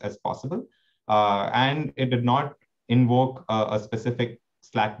practice as possible. And it did not invoke a specific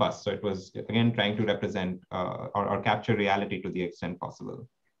slack bus. So it was, again, trying to represent or capture reality to the extent possible.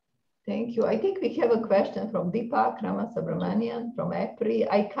 Thank you. I think we have a question from Deepak Ramasubramanian from EPRI.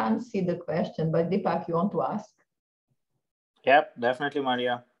 I can't see the question, but Deepak, you want to ask? Yep, definitely,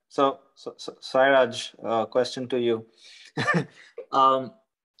 Maria. So Sairaj, question to you.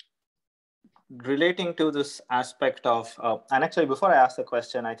 Relating to this aspect of, and actually before I ask the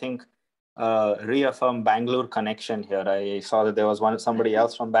question, I think reaffirm Bangalore connection here. I saw that there was somebody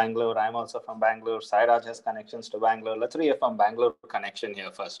else from Bangalore. I'm also from Bangalore. Sairaj has connections to Bangalore. Let's reaffirm Bangalore connection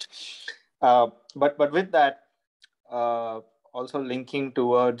here first. But with that, also linking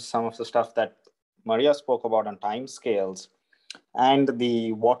towards some of the stuff that Maria spoke about on time scales and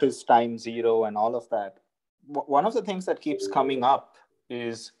the what is time zero and all of that. One of the things that keeps coming up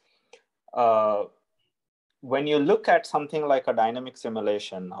is when you look at something like a dynamic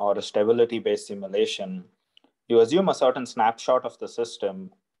simulation or a stability-based simulation, you assume a certain snapshot of the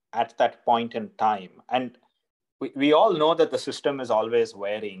system at that point in time. And we all know that the system is always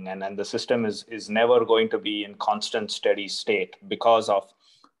varying, and the system is never going to be in constant steady state because of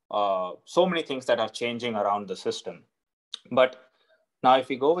so many things that are changing around the system. But now if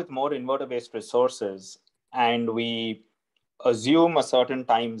we go with more inverter-based resources and we assume a certain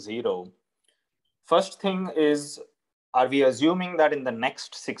time zero, first thing is, are we assuming that in the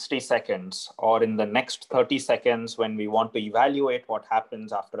next 60 seconds or in the next 30 seconds when we want to evaluate what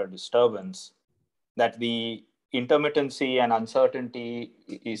happens after a disturbance, that the intermittency and uncertainty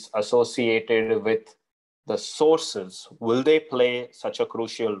is associated with the sources? Will they play such a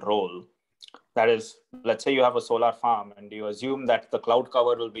crucial role? That is, let's say you have a solar farm and you assume that the cloud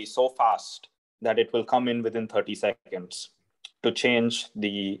cover will be so fast that it will come in within 30 seconds to change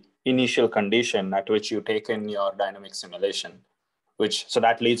the initial condition at which you take in your dynamic simulation, so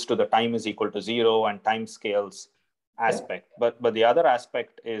that leads to the time is equal to zero and time scales aspect. But the other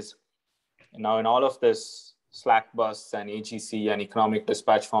aspect is, now in all of this slack bus and AGC and economic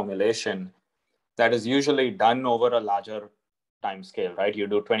dispatch formulation, that is usually done over a larger time scale, right? You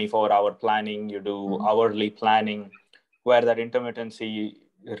do 24-hour planning, you do hourly planning, where that intermittency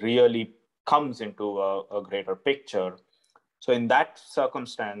really comes into a greater picture. So in that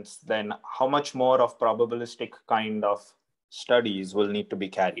circumstance, then how much more of probabilistic kind of studies will need to be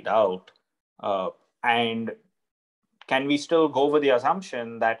carried out? And can we still go with the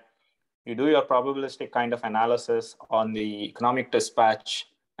assumption that you do your probabilistic kind of analysis on the economic dispatch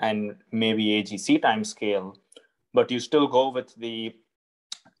and maybe AGC timescale, but you still go with the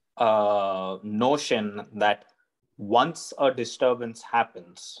notion that once a disturbance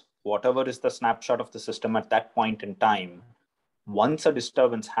happens, whatever is the snapshot of the system at that point in time, once a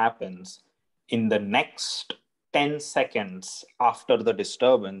disturbance happens, in the next 10 seconds after the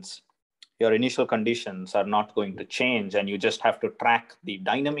disturbance, your initial conditions are not going to change, and you just have to track the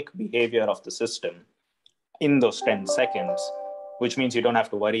dynamic behavior of the system in those 10 seconds, which means you don't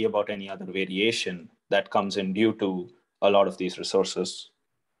have to worry about any other variation that comes in due to a lot of these resources.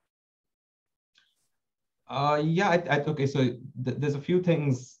 Okay. So there's a few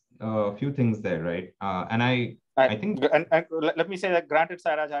things there, right? And I think, and let me say that, granted,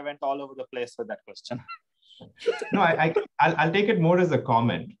 Sairaj, I went all over the place with that question. No, I'll take it more as a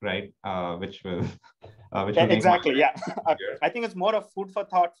comment, right? Which will exactly, yeah. I think it's more of food for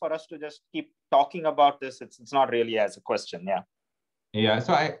thought for us to just keep talking about this. It's not really as a question, yeah. Yeah.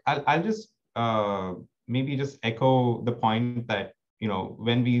 So I'll just maybe just echo the point that,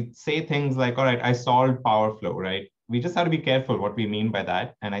 when we say things like, all right, I solved power flow, right? We just have to be careful what we mean by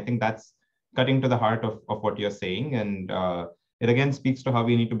that. And I think that's cutting to the heart of what you're saying. And it again speaks to how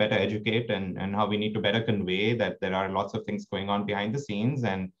we need to better educate and how we need to better convey that there are lots of things going on behind the scenes.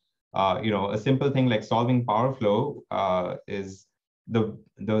 And a simple thing like solving power flow is the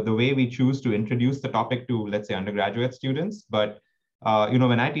way we choose to introduce the topic to, let's say, undergraduate students. But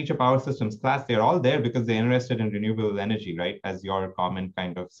when I teach a power systems class, they're all there because they're interested in renewable energy, right? As your comment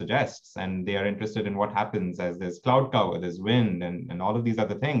kind of suggests. And they are interested in what happens as there's cloud cover, there's wind, and all of these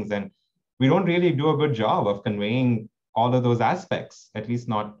other things. And we don't really do a good job of conveying all of those aspects, at least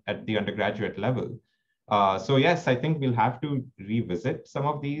not at the undergraduate level. So yes, I think we'll have to revisit some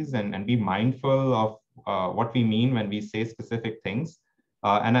of these and be mindful of what we mean when we say specific things.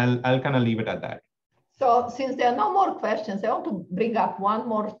 And I'll kind of leave it at that. So since there are no more questions, I want to bring up one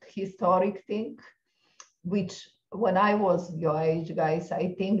more historic thing, which when I was your age, guys,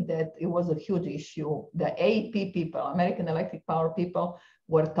 I think that it was a huge issue. The AP people, American Electric Power people,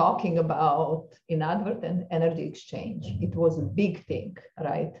 were talking about inadvertent energy exchange. It was a big thing,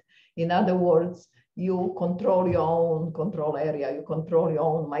 right? In other words, you control your own control area, you control your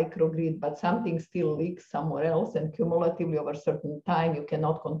own microgrid, but something still leaks somewhere else, and cumulatively over a certain time, you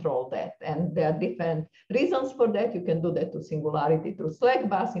cannot control that. And there are different reasons for that. You can do that to singularity through slack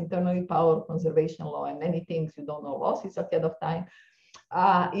bus, internally power conservation law, and many things. You don't know losses ahead of time.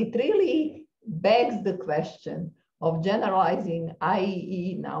 It really begs the question of generalizing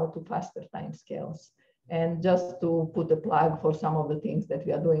IEE now to faster timescales. And just to put a plug for some of the things that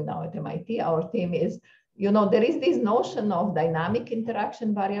we are doing now at MIT, our team is, there is this notion of dynamic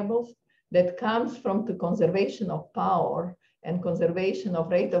interaction variables that comes from the conservation of power and conservation of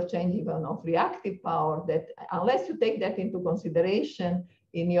rate of change, even of reactive power, that unless you take that into consideration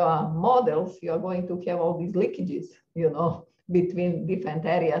in your models, you are going to have all these leakages, between different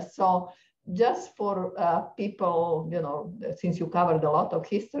areas. So just for people, since you covered a lot of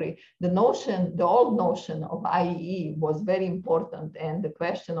history, the old notion of IEE was very important. And the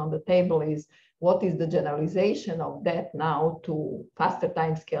question on the table is, what is the generalization of that now to faster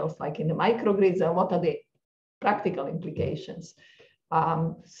timescales, like in the microgrids, and what are the practical implications?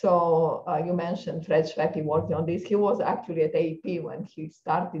 You mentioned Fred Schweppe working on this. He was actually at AP when he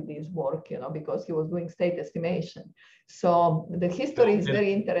started this work, because he was doing state estimation. So the history is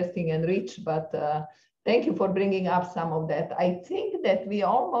very interesting and rich, but thank you for bringing up some of that. I think that we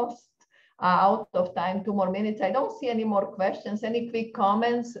almost are out of time, 2 more minutes. I don't see any more questions. Any quick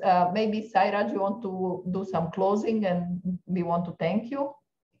comments? Maybe Sairaj, you want to do some closing and we want to thank you?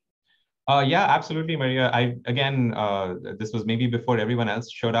 Yeah, absolutely, Maria. This was maybe before everyone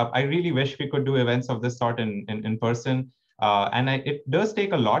else showed up. I really wish we could do events of this sort in person. It does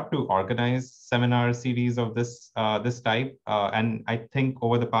take a lot to organize seminar series of this type. And I think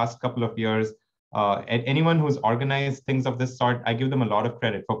over the past couple of years, anyone who's organized things of this sort, I give them a lot of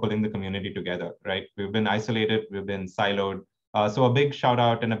credit for pulling the community together, right? We've been isolated, we've been siloed. So a big shout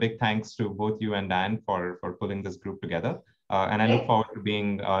out and a big thanks to both you and Dan for pulling this group together. And I look forward to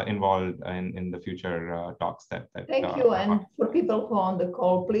being involved in the future talks that Thank you. And for people who are on the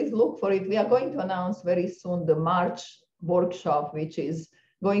call, please look for it. We are going to announce very soon the March workshop, which is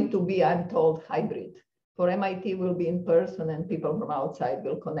going to be, I'm told, hybrid. For MIT will be in person and people from outside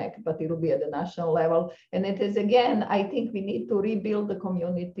will connect, but it will be at the national level. And it is, again, I think we need to rebuild the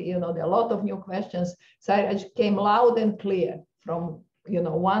community. There are a lot of new questions. Sairaj came loud and clear from,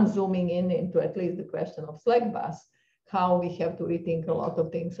 one zooming in into at least the question of slack bus, how we have to rethink a lot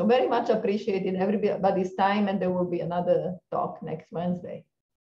of things. So very much appreciated everybody's time, and there will be another talk next Wednesday.